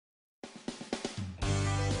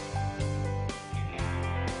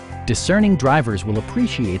Discerning drivers will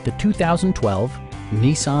appreciate the 2012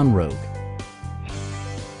 Nissan Rogue.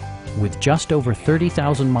 With just over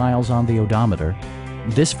 30,000 miles on the odometer,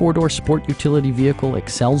 this four-door sport utility vehicle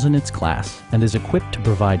excels in its class and is equipped to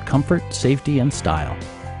provide comfort, safety, and style.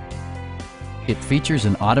 It features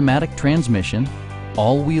an automatic transmission,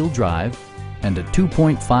 all-wheel drive, and a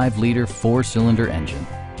 2.5-liter four-cylinder engine.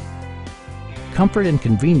 Comfort and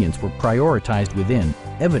convenience were prioritized within,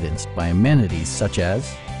 evidenced by amenities such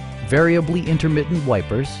as variably intermittent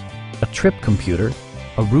wipers, a trip computer,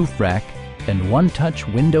 a roof rack, and one-touch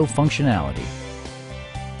window functionality.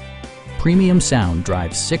 Premium sound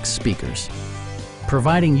drives 6 speakers,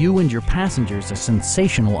 providing you and your passengers a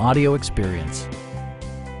sensational audio experience.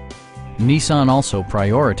 Nissan also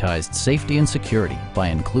prioritized safety and security by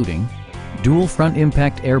including dual front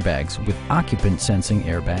impact airbags with occupant sensing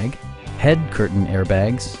airbag, head curtain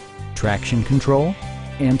airbags, traction control,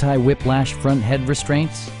 anti-whiplash front head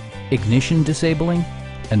restraints, ignition disabling,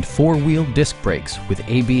 and 4-wheel disc brakes with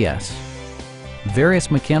ABS. Various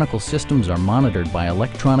mechanical systems are monitored by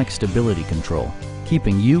electronic stability control,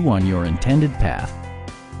 keeping you on your intended path.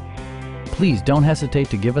 Please don't hesitate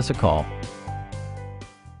to give us a call.